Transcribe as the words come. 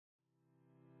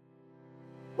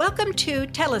Welcome to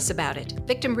Tell Us About It,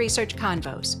 Victim Research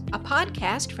Convos, a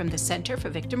podcast from the Center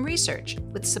for Victim Research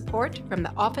with support from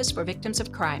the Office for Victims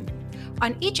of Crime.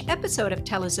 On each episode of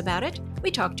Tell Us About It,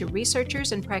 we talk to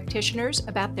researchers and practitioners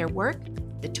about their work,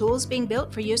 the tools being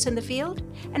built for use in the field,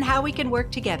 and how we can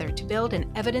work together to build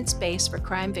an evidence base for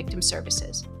crime victim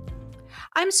services.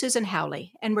 I'm Susan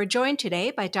Howley, and we're joined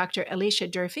today by Dr. Alicia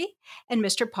Durfee and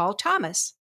Mr. Paul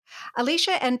Thomas.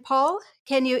 Alicia and Paul,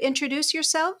 can you introduce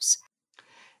yourselves?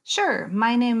 Sure.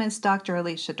 My name is Dr.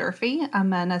 Alicia Durfee.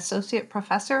 I'm an associate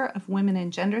professor of women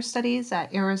and gender studies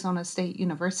at Arizona State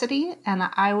University, and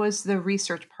I was the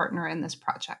research partner in this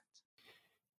project.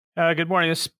 Good morning.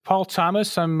 This is Paul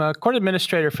Thomas. I'm a court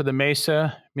administrator for the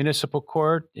Mesa Municipal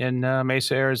Court in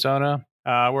Mesa, Arizona.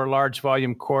 We're a large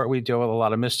volume court. We deal with a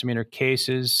lot of misdemeanor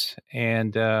cases,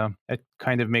 and it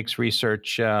kind of makes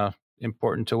research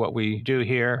important to what we do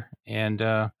here. And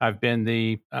I've been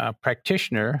the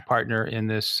practitioner partner in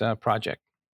this project.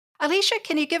 Alicia,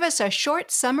 can you give us a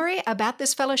short summary about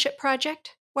this fellowship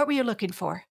project? What were you looking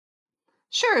for?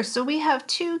 Sure. So we have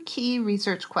two key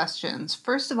research questions.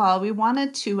 First of all, we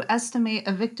wanted to estimate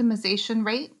a victimization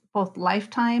rate, both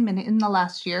lifetime and in the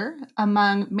last year,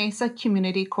 among Mesa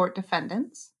Community Court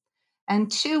defendants. And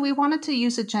two, we wanted to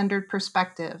use a gendered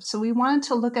perspective. So we wanted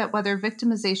to look at whether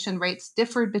victimization rates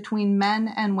differed between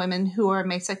men and women who are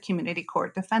Mesa Community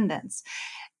Court defendants.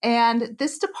 And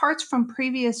this departs from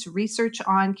previous research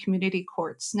on community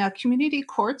courts. Now, community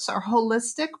courts are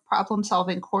holistic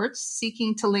problem-solving courts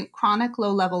seeking to link chronic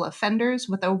low-level offenders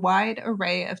with a wide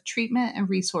array of treatment and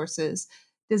resources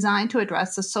designed to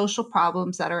address the social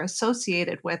problems that are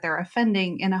associated with their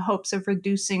offending in hopes of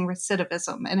reducing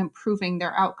recidivism and improving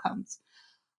their outcomes.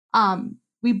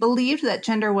 We believed that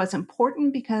gender was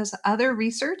important because other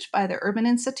research by the Urban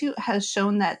Institute has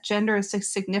shown that gender is a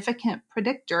significant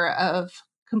predictor of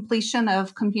completion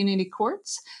of community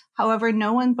courts. However,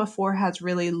 no one before has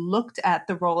really looked at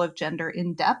the role of gender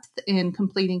in depth in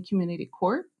completing community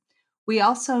court. We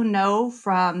also know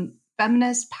from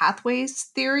feminist pathways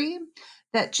theory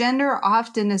that gender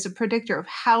often is a predictor of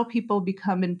how people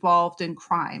become involved in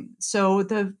crime. So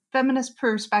the feminist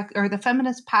perspective or the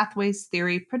feminist pathways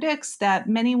theory predicts that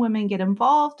many women get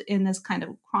involved in this kind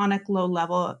of chronic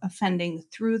low-level offending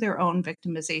through their own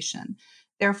victimization.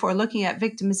 Therefore, looking at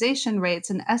victimization rates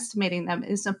and estimating them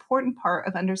is an important part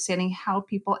of understanding how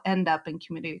people end up in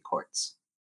community courts.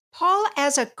 Paul,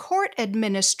 as a court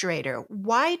administrator,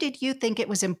 why did you think it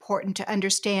was important to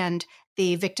understand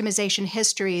the victimization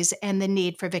histories and the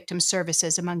need for victim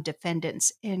services among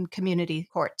defendants in community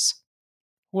courts?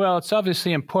 Well, it's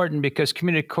obviously important because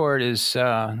community court is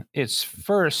it's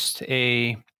first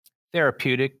a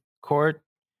therapeutic court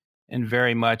and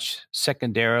very much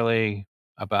secondarily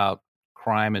about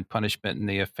crime and punishment and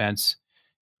the offense.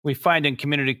 We find in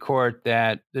community court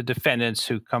that the defendants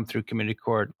who come through community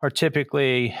court are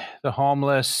typically the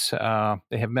homeless.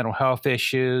 They have mental health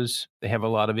issues. They have a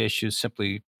lot of issues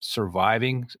simply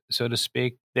surviving, so to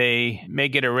speak. They may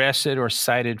get arrested or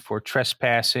cited for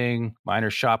trespassing, minor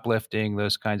shoplifting,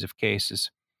 those kinds of cases.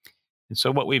 And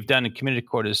so what we've done in community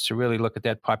court is to really look at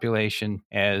that population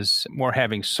as more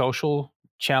having social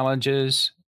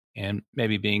challenges and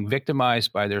maybe being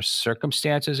victimized by their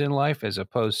circumstances in life as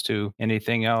opposed to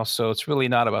anything else. So it's really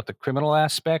not about the criminal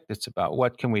aspect. It's about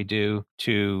what can we do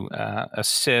to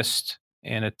assist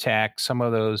and attack some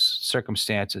of those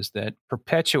circumstances that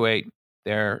perpetuate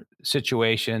their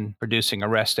situation, producing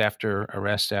arrest after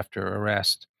arrest after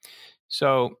arrest.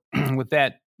 So with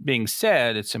that being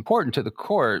said, it's important to the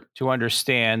court to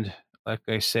understand, like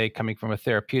I say, coming from a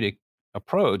therapeutic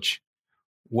approach,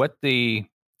 what the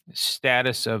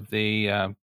status of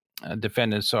the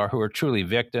defendants are who are truly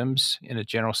victims in a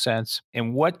general sense,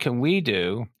 and what can we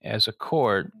do as a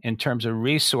court in terms of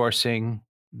resourcing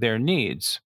their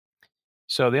needs.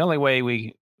 So the only way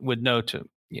we would know to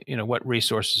what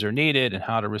resources are needed and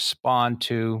how to respond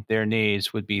to their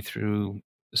needs would be through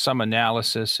some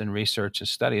analysis and research and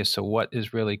study as to what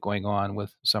is really going on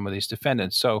with some of these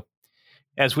defendants. So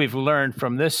as we've learned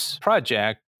from this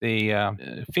project,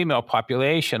 the female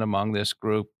population among this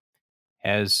group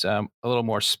has a little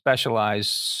more specialized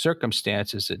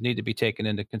circumstances that need to be taken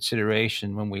into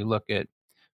consideration when we look at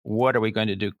what are we going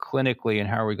to do clinically and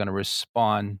how are we going to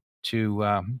respond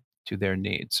to their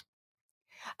needs.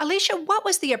 Alicia, what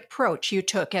was the approach you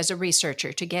took as a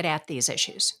researcher to get at these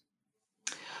issues?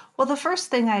 Well, the first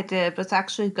thing I did was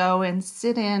actually go and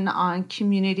sit in on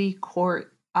community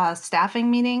court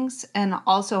staffing meetings, and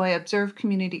also I observed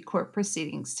community court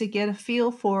proceedings to get a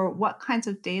feel for what kinds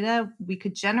of data we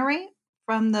could generate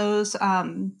from those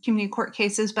community court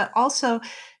cases, but also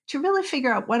to really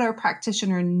figure out what our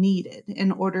practitioner needed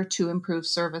in order to improve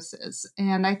services.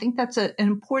 And I think that's an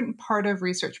important part of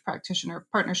research practitioner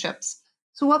partnerships.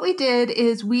 So what we did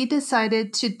is we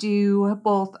decided to do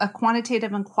both a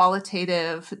quantitative and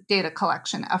qualitative data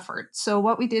collection effort. So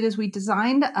what we did is we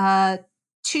designed a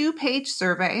 2-page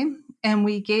survey and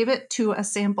we gave it to a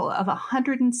sample of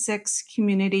 106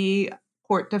 community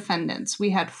court defendants.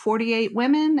 We had 48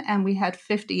 women and we had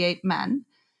 58 men.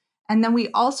 And then we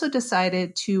also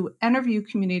decided to interview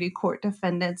community court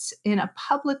defendants in a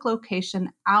public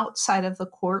location outside of the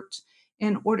court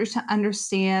in order to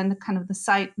understand kind of the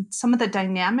site, some of the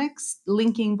dynamics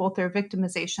linking both their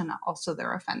victimization and also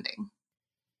their offending.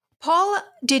 Paul,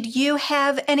 did you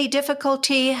have any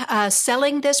difficulty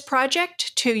selling this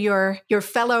project to your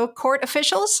fellow court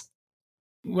officials?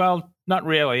 Well, not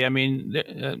really. I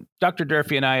mean, Dr.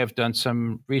 Durfee and I have done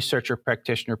some researcher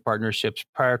practitioner partnerships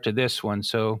prior to this one,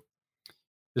 so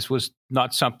this was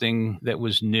not something that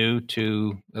was new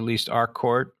to at least our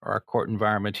court or our court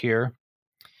environment here.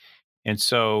 And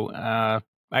so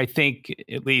I think,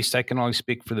 at least I can only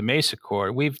speak for the Mesa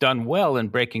Court, we've done well in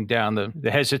breaking down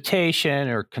the hesitation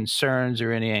or concerns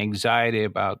or any anxiety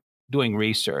about doing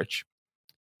research.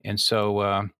 And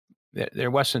so there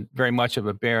wasn't very much of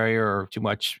a barrier or too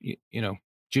much,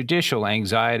 judicial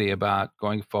anxiety about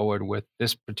going forward with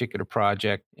this particular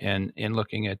project and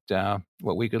looking at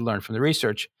what we could learn from the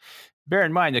research. Bear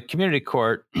in mind, the community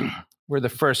court, we're the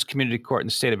first community court in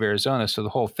the state of Arizona, so the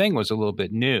whole thing was a little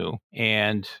bit new.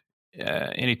 And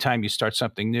anytime you start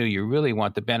something new, you really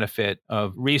want the benefit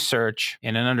of research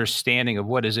and an understanding of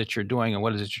what is it you're doing and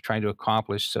what is it you're trying to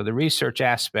accomplish. So the research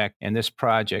aspect in this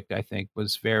project, I think,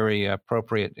 was very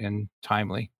appropriate and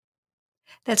timely.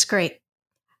 That's great.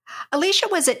 Alicia,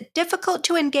 was it difficult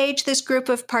to engage this group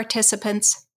of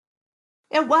participants?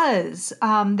 It was.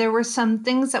 There were some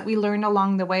things that we learned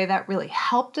along the way that really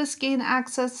helped us gain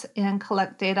access and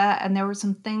collect data. And there were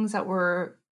some things that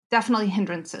were definitely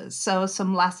hindrances. So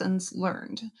some lessons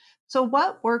learned. So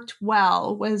what worked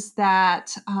well was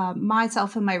that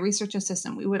myself and my research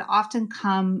assistant, we would often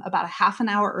come about a half an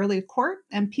hour early to court,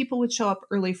 and people would show up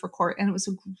early for court, and it was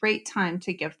a great time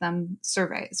to give them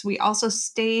surveys. We also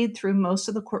stayed through most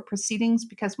of the court proceedings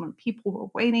because when people were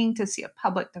waiting to see a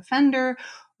public defender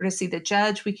or to see the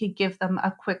judge, we could give them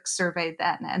a quick survey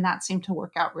then, and that seemed to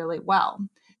work out really well.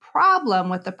 Problem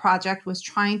with the project was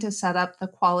trying to set up the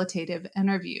qualitative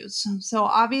interviews. So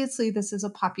obviously this is a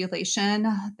population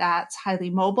that's highly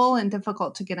mobile and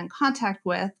difficult to get in contact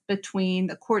with between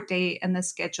the court date and the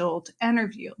scheduled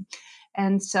interview.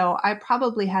 And so I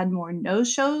probably had more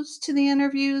no-shows to the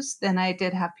interviews than I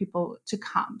did have people to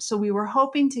come. So we were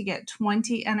hoping to get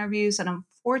 20 interviews, and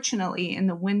unfortunately in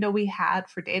the window we had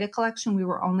for data collection, we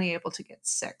were only able to get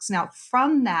 6. Now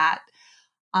from that,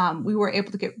 we were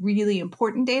able to get really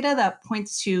important data that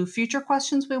points to future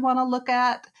questions we want to look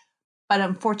at. But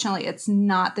unfortunately, it's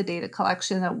not the data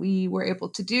collection that we were able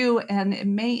to do. And it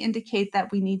may indicate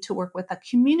that we need to work with a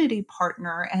community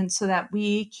partner, and so that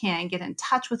we can get in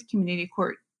touch with community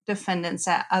court defendants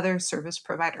at other service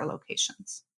provider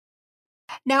locations.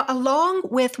 Now, along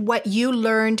with what you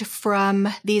learned from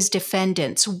these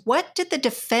defendants, what did the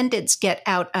defendants get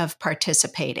out of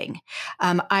participating,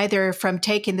 either from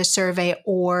taking the survey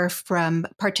or from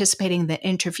participating in the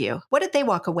interview? What did they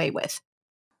walk away with?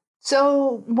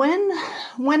 So when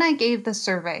I gave the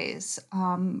surveys,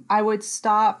 I would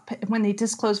stop when they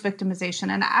disclosed victimization.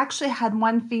 And I actually had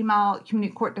one female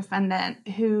community court defendant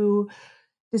who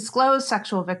disclosed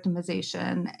sexual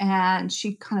victimization, and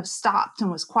she kind of stopped and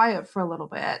was quiet for a little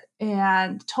bit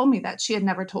and told me that she had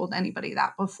never told anybody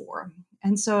that before.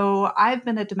 And so I've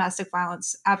been a domestic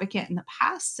violence advocate in the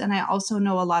past, and I also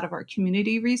know a lot of our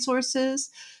community resources.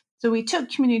 So we took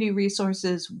community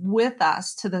resources with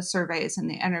us to the surveys and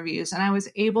the interviews, and I was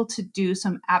able to do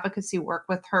some advocacy work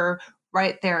with her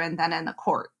right there and then in the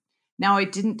court. Now, I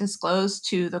didn't disclose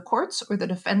to the courts or the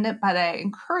defendant, but I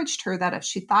encouraged her that if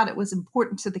she thought it was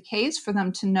important to the case for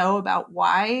them to know about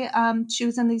why she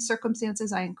was in these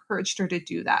circumstances, I encouraged her to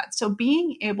do that. So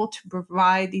being able to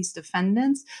provide these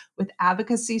defendants with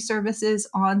advocacy services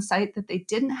on site that they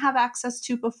didn't have access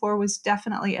to before was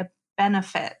definitely a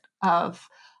benefit of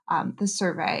the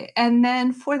survey. And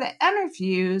then for the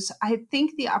interviews, I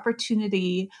think the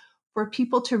opportunity for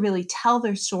people to really tell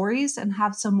their stories and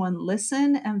have someone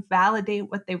listen and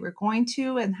validate what they were going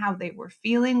to and how they were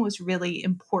feeling was really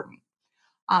important.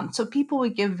 So people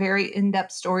would give very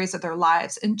in-depth stories of their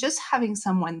lives, and just having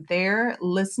someone there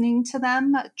listening to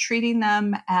them, treating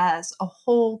them as a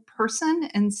whole person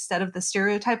instead of the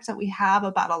stereotypes that we have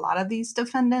about a lot of these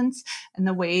defendants and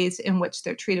the ways in which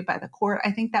they're treated by the court.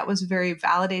 I think that was very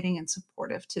validating and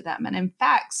supportive to them. And in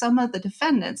fact, some of the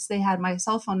defendants, they had my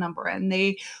cell phone number and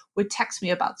they would text me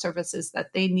about services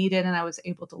that they needed, and I was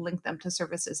able to link them to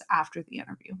services after the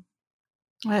interview.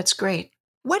 That's great.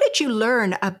 What did you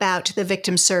learn about the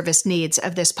victim service needs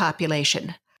of this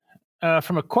population?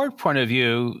 From a court point of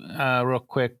view, real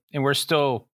quick, and we're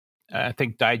still, I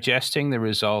think, digesting the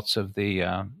results of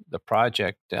the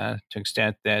project to an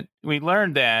extent that we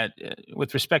learned that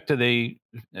with respect to the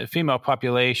female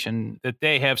population, that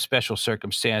they have special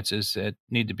circumstances that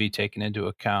need to be taken into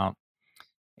account,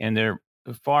 and they're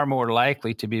far more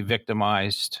likely to be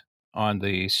victimized on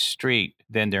the street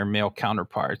than their male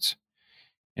counterparts.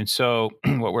 And so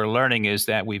what we're learning is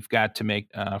that we've got to make,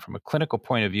 from a clinical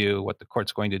point of view, what the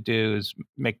court's going to do is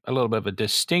make a little bit of a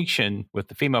distinction with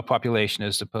the female population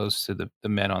as opposed to the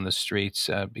men on the streets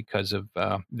because of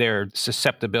their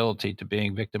susceptibility to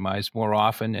being victimized more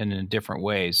often and in different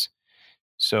ways.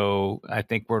 So I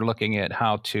think we're looking at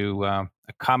how to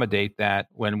accommodate that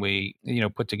when we,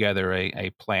 put together a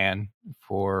plan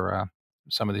for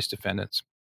some of these defendants.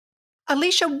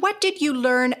 Alicia, what did you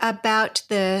learn about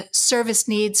the service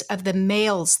needs of the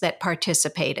males that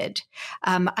participated?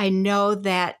 I know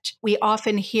that we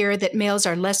often hear that males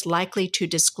are less likely to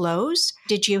disclose.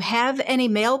 Did you have any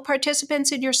male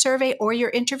participants in your survey or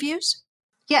your interviews?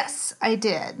 Yes, I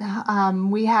did.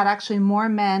 We had actually more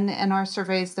men in our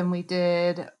surveys than we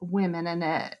did women in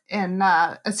it, and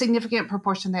a significant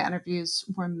proportion of the interviews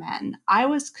were men. I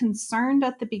was concerned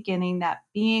at the beginning that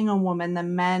being a woman, the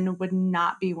men would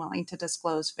not be willing to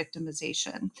disclose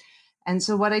victimization. And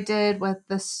so what I did with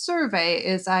the survey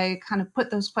is I kind of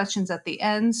put those questions at the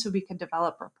end so we could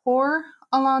develop rapport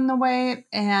along the way.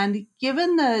 And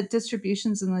given the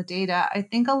distributions in the data, I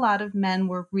think a lot of men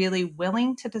were really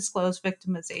willing to disclose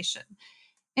victimization.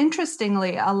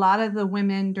 Interestingly, a lot of the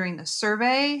women during the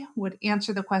survey would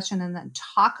answer the question and then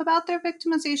talk about their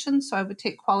victimization. So I would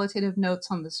take qualitative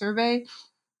notes on the survey.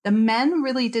 The men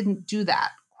really didn't do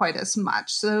that quite as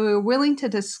much. So they were willing to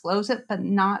disclose it, but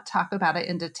not talk about it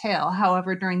in detail.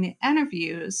 However, during the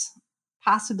interviews,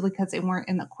 possibly because they weren't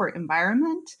in the court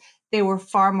environment, they were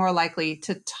far more likely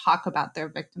to talk about their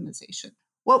victimization.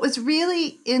 What was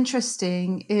really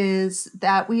interesting is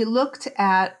that we looked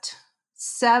at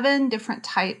 7 different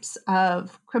types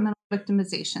of criminal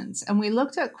victimizations. And we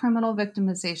looked at criminal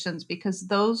victimizations because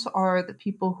those are the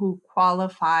people who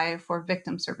qualify for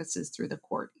victim services through the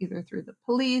court, either through the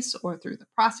police or through the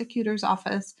prosecutor's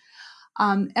office.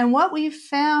 And what we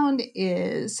found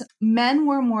is men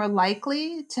were more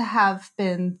likely to have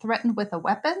been threatened with a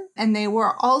weapon, and they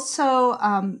were also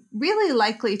really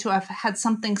likely to have had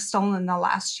something stolen in the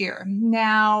last year.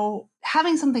 Now,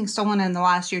 having something stolen in the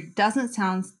last year doesn't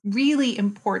sound really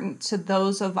important to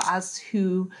those of us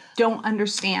who don't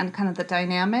understand kind of the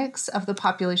dynamics of the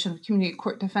population of community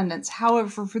court defendants.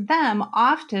 However, for them,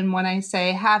 often when I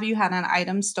say, have you had an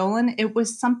item stolen, it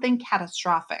was something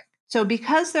catastrophic. So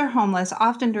because they're homeless,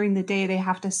 often during the day, they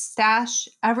have to stash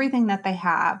everything that they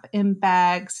have in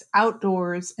bags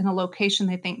outdoors in a location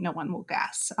they think no one will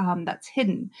guess, that's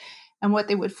hidden. And what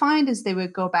they would find is they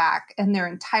would go back and their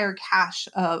entire cache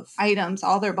of items,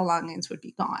 all their belongings would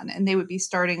be gone, and they would be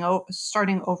starting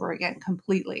over again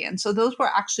completely. And so those were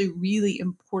actually really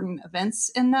important events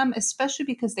in them, especially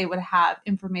because they would have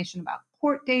information about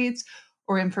court dates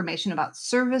or information about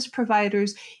service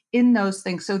providers in those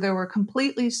things. So they were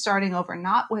completely starting over,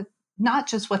 not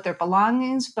just with their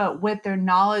belongings, but with their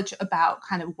knowledge about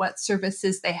kind of what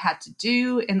services they had to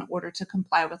do in order to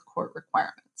comply with court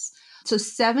requirements. So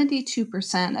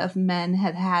 72% of men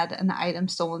had had an item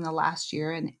stolen in the last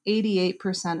year, and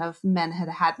 88% of men had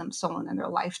had them stolen in their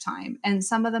lifetime. And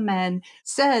some of the men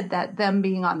said that them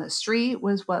being on the street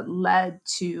was what led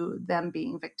to them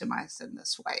being victimized in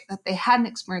this way, that they hadn't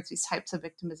experienced these types of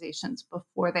victimizations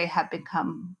before they had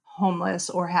become homeless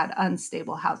or had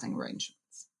unstable housing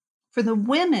arrangements. For the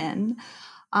women,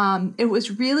 it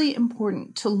was really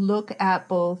important to look at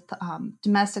both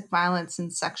domestic violence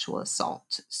and sexual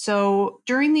assault. So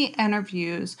during the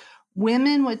interviews,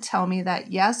 women would tell me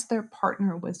that, yes, their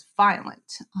partner was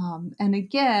violent. And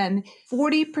again,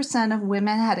 40% of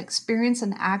women had experienced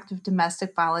an act of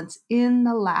domestic violence in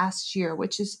the last year,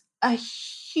 which is a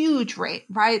huge rate,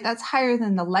 right? That's higher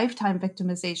than the lifetime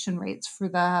victimization rates for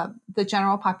the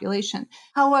general population.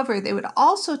 However, they would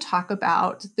also talk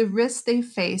about the risks they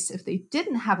face if they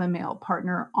didn't have a male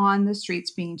partner on the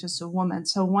streets being just a woman.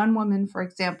 So one woman, for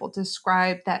example,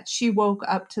 described that she woke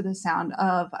up to the sound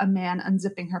of a man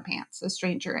unzipping her pants, a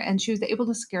stranger, and she was able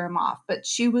to scare him off. But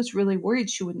she was really worried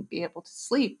she wouldn't be able to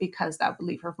sleep because that would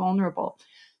leave her vulnerable.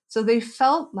 So they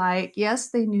felt like, yes,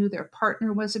 they knew their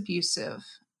partner was abusive.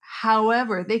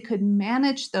 However, they could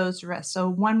manage those risks. So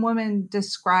one woman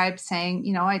described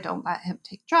saying, I don't let him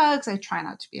take drugs. I try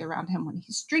not to be around him when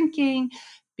he's drinking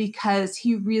because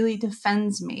he really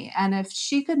defends me. And if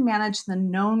she could manage the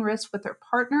known risks with her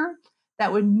partner,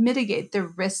 that would mitigate the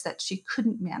risks that she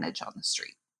couldn't manage on the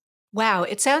street. Wow,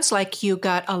 it sounds like you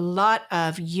got a lot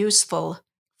of useful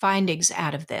findings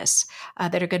out of this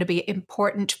that are going to be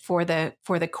important for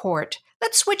the court.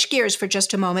 Let's switch gears for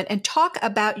just a moment and talk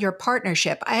about your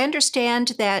partnership. I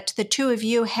understand that the two of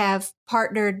you have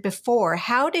partnered before.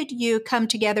 How did you come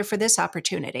together for this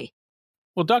opportunity?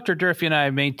 Well, Dr. Durfee and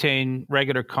I maintain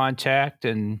regular contact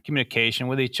and communication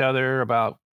with each other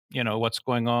about, what's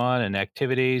going on and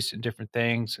activities and different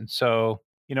things. And so,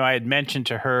 I had mentioned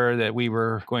to her that we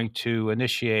were going to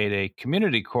initiate a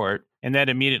community court, and that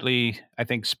immediately, I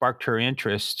think, sparked her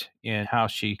interest in how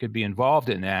she could be involved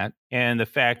in that, and the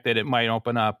fact that it might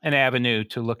open up an avenue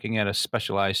to looking at a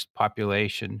specialized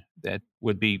population that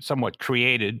would be somewhat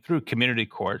created through community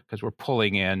court, because we're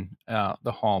pulling in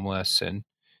the homeless and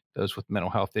those with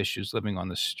mental health issues living on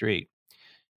the street.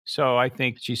 So I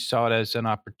think she saw it as an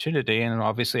opportunity, and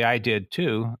obviously I did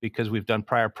too, because we've done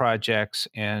prior projects,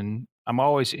 and I'm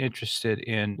always interested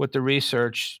in what the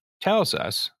research tells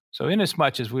us. So in as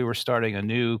much as we were starting a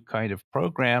new kind of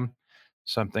program,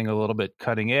 something a little bit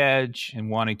cutting edge and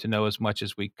wanting to know as much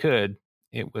as we could,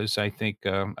 it was, I think,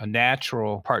 a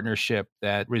natural partnership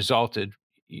that resulted,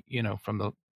 from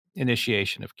the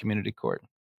initiation of community court.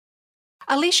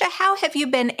 Alicia, how have you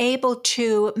been able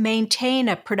to maintain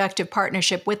a productive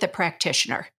partnership with a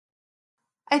practitioner?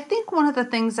 I think one of the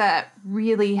things that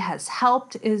really has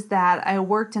helped is that I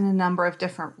worked in a number of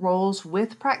different roles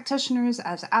with practitioners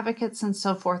as advocates and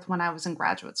so forth when I was in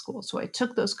graduate school. So I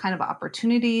took those kind of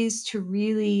opportunities to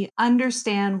really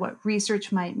understand what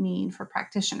research might mean for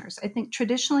practitioners. I think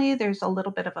traditionally there's a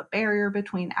little bit of a barrier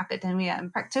between academia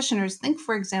and practitioners. Think,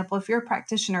 for example, if you're a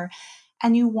practitioner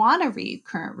and you want to read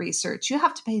current research, you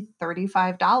have to pay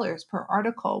 $35 per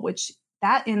article, which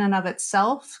that in and of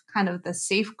itself, kind of the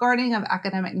safeguarding of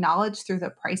academic knowledge through the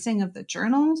pricing of the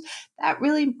journals, that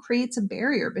really creates a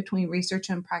barrier between research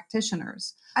and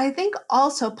practitioners. I think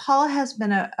also Paula has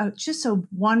been just a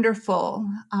wonderful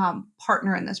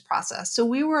partner in this process. So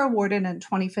we were awarded in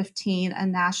 2015 a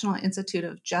National Institute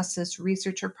of Justice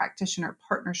Researcher Practitioner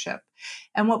Partnership.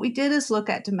 And what we did is look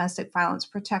at domestic violence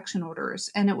protection orders,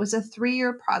 and it was a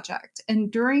 3-year project.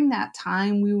 And during that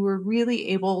time, we were really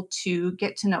able to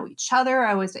get to know each other.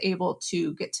 I was able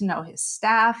to get to know his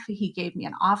staff. He gave me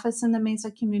an office in the Mesa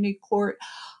Community Court.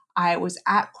 I was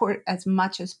at court as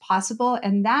much as possible,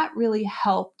 and that really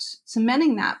helped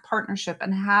cementing that partnership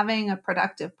and having a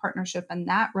productive partnership in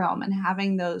that realm and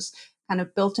having those kind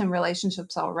of built-in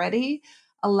relationships already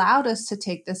allowed us to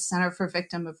take this Center for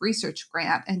Victim of Research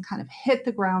grant and kind of hit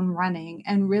the ground running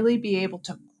and really be able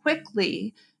to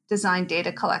quickly design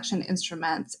data collection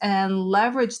instruments and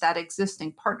leverage that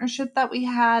existing partnership that we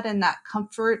had and that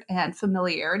comfort and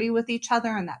familiarity with each other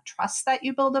and that trust that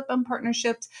you build up in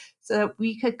partnerships so that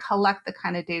we could collect the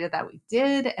kind of data that we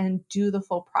did and do the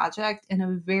full project in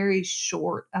a very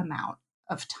short amount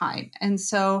of time. And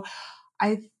so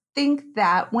I think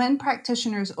that when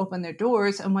practitioners open their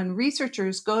doors and when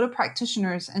researchers go to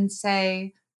practitioners and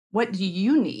say, what do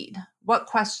you need? What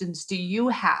questions do you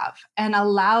have? And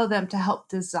allow them to help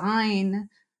design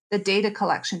the data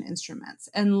collection instruments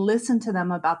and listen to them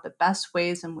about the best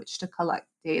ways in which to collect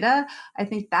data. I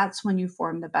think that's when you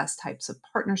form the best types of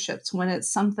partnerships, when it's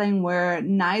something where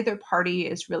neither party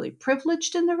is really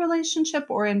privileged in the relationship,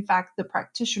 or in fact, the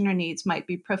practitioner needs might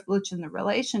be privileged in the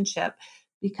relationship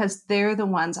because they're the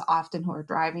ones often who are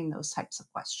driving those types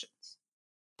of questions.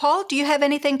 Paul, do you have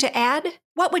anything to add?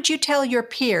 What would you tell your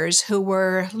peers who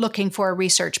were looking for a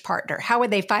research partner? How would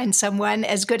they find someone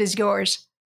as good as yours?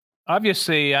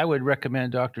 Obviously, I would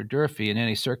recommend Dr. Durfee in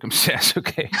any circumstance,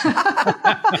 okay?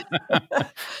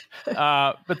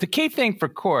 But the key thing for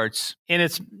courts, and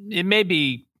it may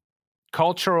be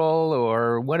cultural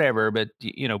or whatever, but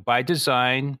by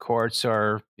design, courts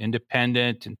are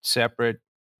independent and separate,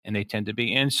 and they tend to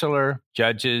be insular.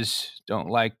 Judges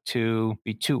don't like to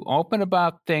be too open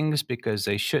about things because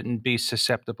they shouldn't be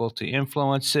susceptible to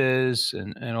influences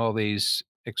and all these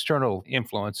external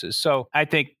influences. So I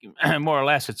think more or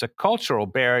less it's a cultural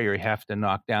barrier you have to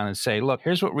knock down and say, look,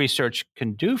 here's what research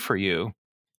can do for you.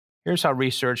 Here's how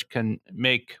research can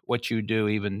make what you do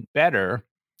even better.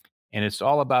 And it's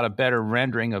all about a better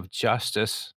rendering of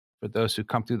justice for those who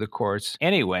come through the courts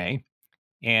anyway.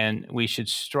 And we should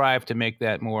strive to make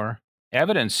that more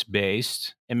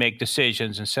evidence-based and make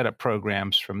decisions and set up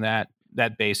programs from that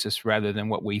basis rather than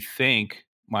what we think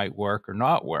might work or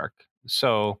not work.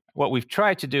 So what we've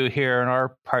tried to do here in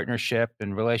our partnership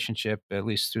and relationship, at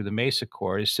least through the Mesa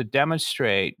Court, is to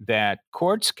demonstrate that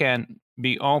courts can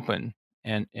be open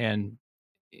and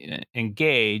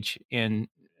engage in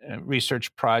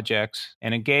research projects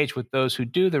and engage with those who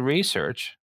do the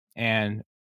research and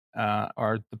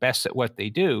are the best at what they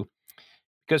do.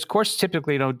 Because courts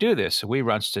typically don't do this. So we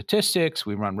run statistics,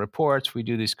 we run reports, we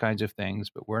do these kinds of things,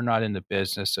 but we're not in the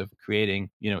business of creating,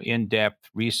 in-depth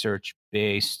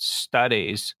research-based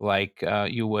studies like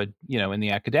you would, in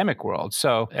the academic world.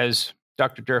 So as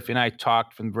Dr. Durfee and I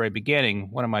talked from the very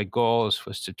beginning, one of my goals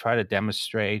was to try to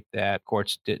demonstrate that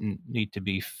courts didn't need to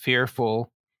be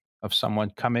fearful of someone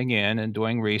coming in and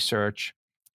doing research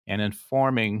and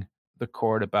informing the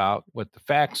court about what the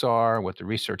facts are, what the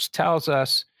research tells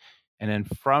us, and then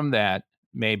from that,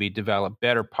 maybe develop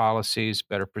better policies,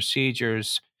 better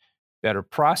procedures, better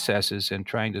processes in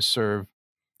trying to serve,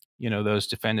 those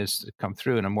defendants that come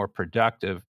through in a more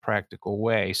productive, practical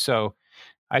way. So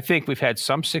I think we've had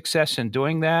some success in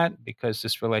doing that because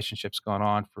this relationship's gone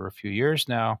on for a few years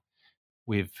now.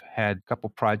 We've had a couple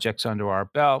projects under our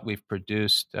belt. We've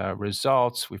produced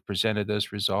results. We've presented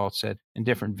those results in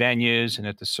different venues and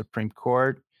at the Supreme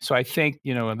Court. So I think,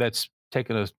 that's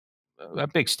taken a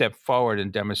big step forward in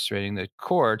demonstrating that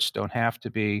courts don't have to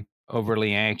be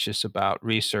overly anxious about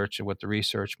research and what the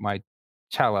research might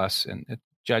tell us, and that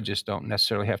judges don't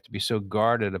necessarily have to be so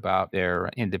guarded about their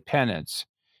independence.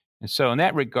 And so, in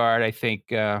that regard, I think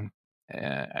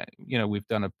we've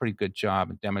done a pretty good job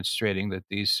in demonstrating that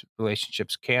these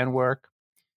relationships can work,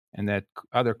 and that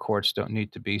other courts don't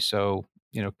need to be so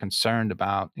concerned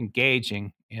about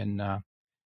engaging in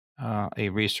a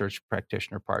research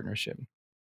practitioner partnership.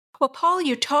 Well, Paul,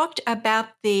 you talked about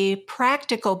the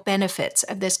practical benefits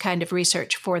of this kind of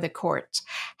research for the courts.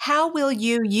 How will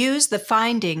you use the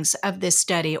findings of this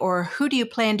study, or who do you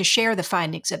plan to share the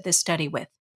findings of this study with?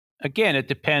 Again, it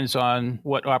depends on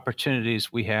what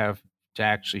opportunities we have to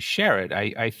actually share it.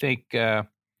 I think the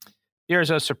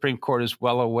Arizona Supreme Court is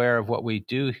well aware of what we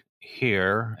do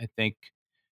here. I think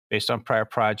based on prior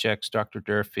projects, Dr.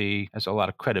 Durfee has a lot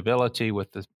of credibility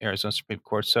with the Arizona Supreme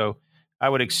Court. So I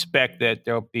would expect that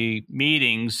there'll be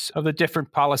meetings of the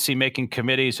different policymaking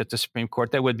committees at the Supreme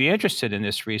Court that would be interested in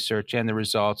this research and the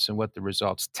results and what the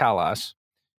results tell us.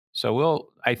 So we'll,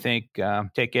 I think,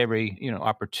 take every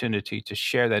opportunity to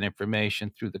share that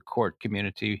information through the court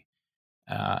community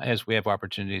as we have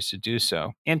opportunities to do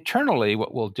so. Internally,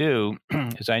 what we'll do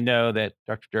is I know that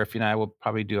Dr. Durfee and I will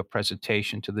probably do a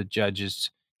presentation to the judges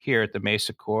here at the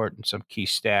Mesa Court and some key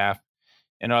staff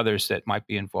and others that might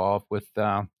be involved with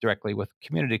directly with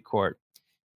community court.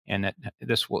 And that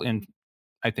this will,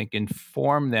 I think,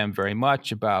 inform them very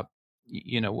much about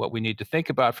what we need to think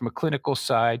about from a clinical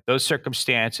side, those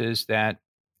circumstances that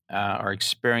are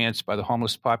experienced by the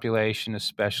homeless population,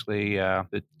 especially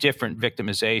the different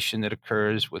victimization that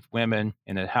occurs with women,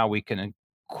 and then how we can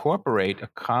incorporate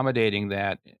accommodating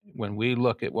that when we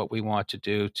look at what we want to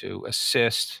do to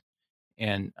assist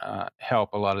and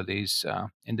help a lot of these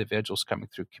individuals coming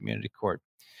through community court.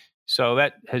 So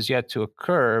that has yet to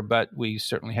occur, but we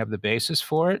certainly have the basis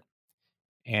for it.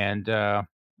 And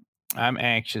I'm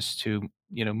anxious to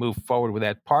move forward with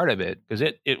that part of it because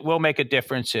it will make a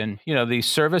difference in the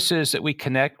services that we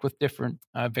connect with different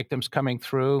victims coming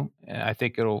through. And I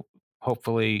think it'll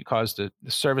hopefully cause the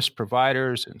service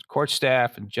providers and court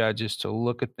staff and judges to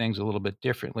look at things a little bit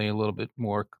differently, a little bit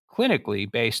more clinically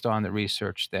based on the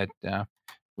research that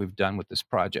we've done with this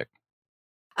project.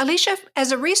 Alicia,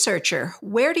 as a researcher,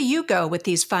 where do you go with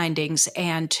these findings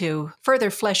and to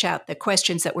further flesh out the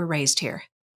questions that were raised here?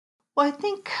 Well, I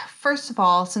think, first of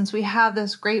all, since we have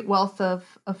this great wealth of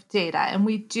data, and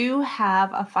we do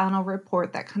have a final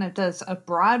report that kind of does a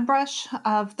broad brush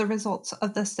of the results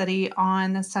of the study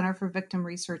on the Center for Victim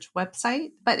Research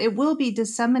website, but it will be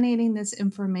disseminating this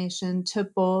information to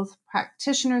both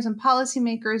practitioners and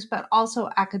policymakers, but also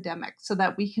academics, so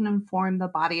that we can inform the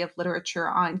body of literature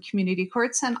on community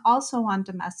courts and also on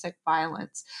domestic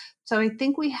violence. So I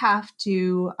think we have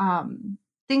to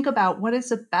think about what is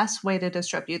the best way to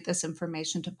distribute this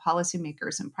information to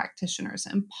policymakers and practitioners.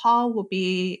 And Paul will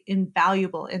be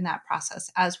invaluable in that process,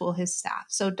 as will his staff.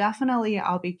 So definitely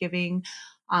I'll be giving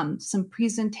some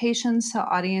presentations to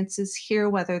audiences here,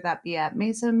 whether that be at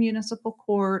Mesa Municipal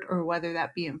Court or whether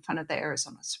that be in front of the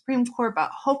Arizona Supreme Court, but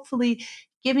hopefully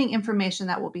giving information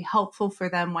that will be helpful for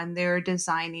them when they're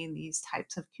designing these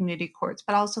types of community courts,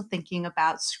 but also thinking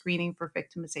about screening for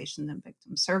victimization and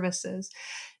victim services.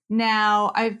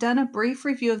 Now, I've done a brief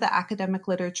review of the academic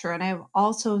literature, and I've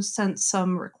also sent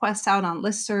some requests out on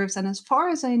listservs. And as far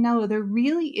as I know, there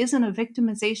really isn't a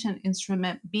victimization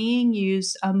instrument being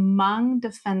used among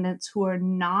defendants who are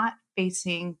not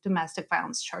facing domestic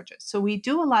violence charges. So we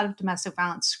do a lot of domestic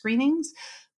violence screenings,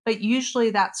 but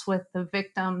usually that's with the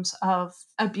victims of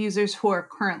abusers who are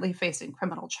currently facing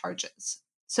criminal charges.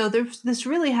 So this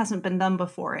really hasn't been done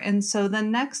before. And so the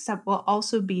next step will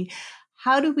also be,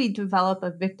 how do we develop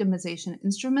a victimization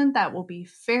instrument that will be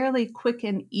fairly quick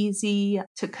and easy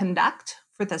to conduct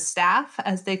for the staff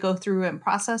as they go through and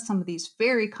process some of these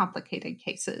very complicated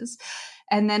cases?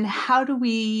 And then how do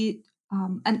we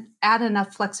add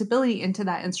enough flexibility into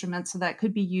that instrument so that it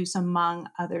could be used among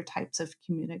other types of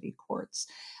community courts?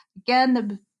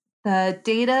 Again, the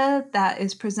data that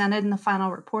is presented in the final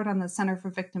report on the Center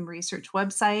for Victim Research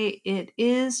website, it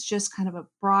is just kind of a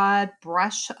broad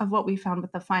brush of what we found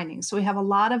with the findings. So we have a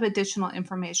lot of additional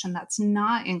information that's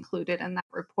not included in that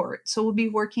report. So we'll be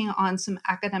working on some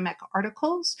academic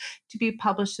articles to be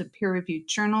published in peer-reviewed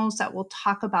journals that will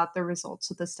talk about the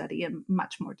results of the study in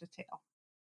much more detail.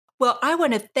 Well, I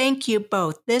want to thank you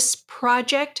both. This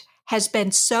project has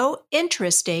been so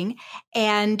interesting,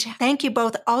 and thank you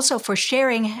both also for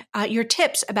sharing your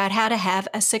tips about how to have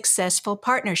a successful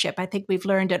partnership. I think we've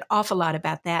learned an awful lot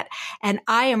about that, and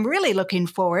I am really looking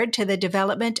forward to the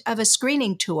development of a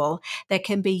screening tool that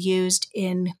can be used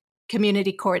in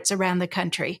community courts around the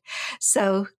country.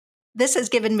 So this has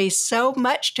given me so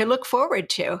much to look forward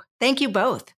to. Thank you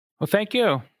both. Well, thank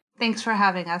you. Thanks for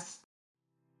having us.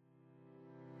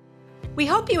 We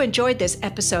hope you enjoyed this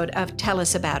episode of Tell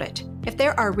Us About It. If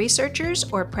there are researchers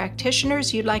or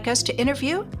practitioners you'd like us to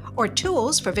interview, or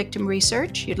tools for victim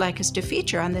research you'd like us to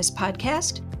feature on this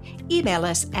podcast, email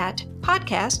us at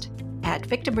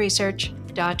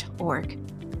podcast@victimresearch.org.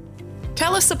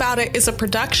 Tell Us About It is a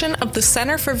production of the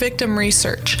Center for Victim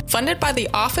Research, funded by the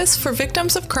Office for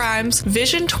Victims of Crime's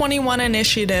Vision 21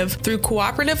 initiative through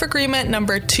Cooperative Agreement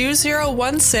Number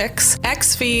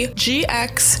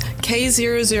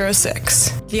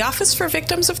 2016-XV-GX-K006. The Office for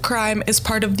Victims of Crime is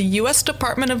part of the U.S.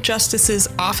 Department of Justice's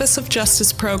Office of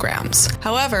Justice Programs.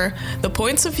 However, the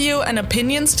points of view and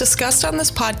opinions discussed on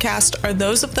this podcast are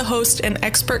those of the host and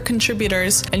expert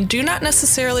contributors and do not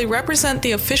necessarily represent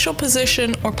the official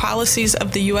position or policies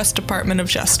of the U.S. Department of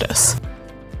Justice.